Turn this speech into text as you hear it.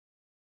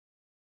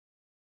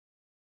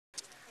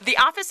The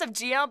Office of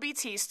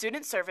GLBT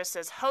Student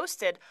Services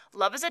hosted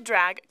Love is a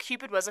Drag,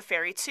 Cupid Was a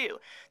Fairy Too,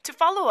 to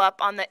follow up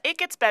on the It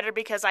Gets Better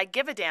Because I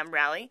Give a Damn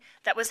rally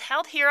that was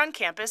held here on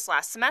campus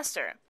last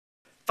semester.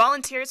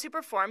 Volunteers who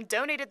performed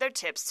donated their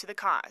tips to the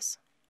cause.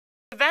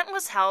 The event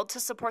was held to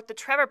support the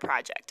Trevor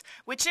Project,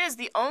 which is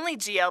the only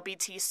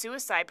GLBT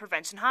suicide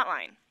prevention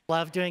hotline.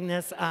 Love doing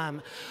this.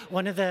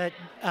 One of the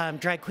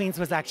drag queens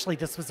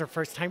this was her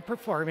first time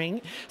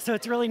performing, so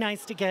it's really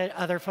nice to get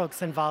other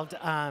folks involved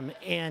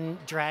in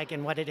drag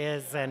and what it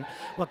is and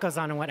what goes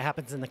on and what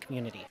happens in the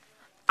community.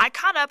 I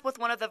caught up with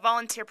one of the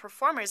volunteer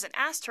performers and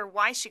asked her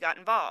why she got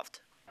involved.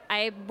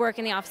 I work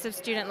in the Office of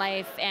Student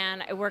Life,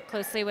 and I work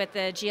closely with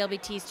the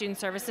GLBT Student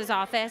Services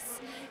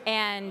Office,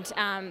 and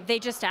they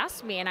just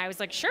asked me, and I was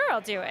like, sure,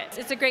 I'll do it.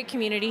 It's a great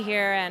community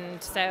here,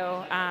 and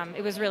so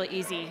it was really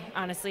easy,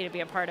 honestly, to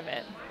be a part of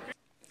it.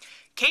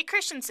 Kate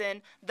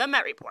Christensen, The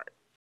Met Report.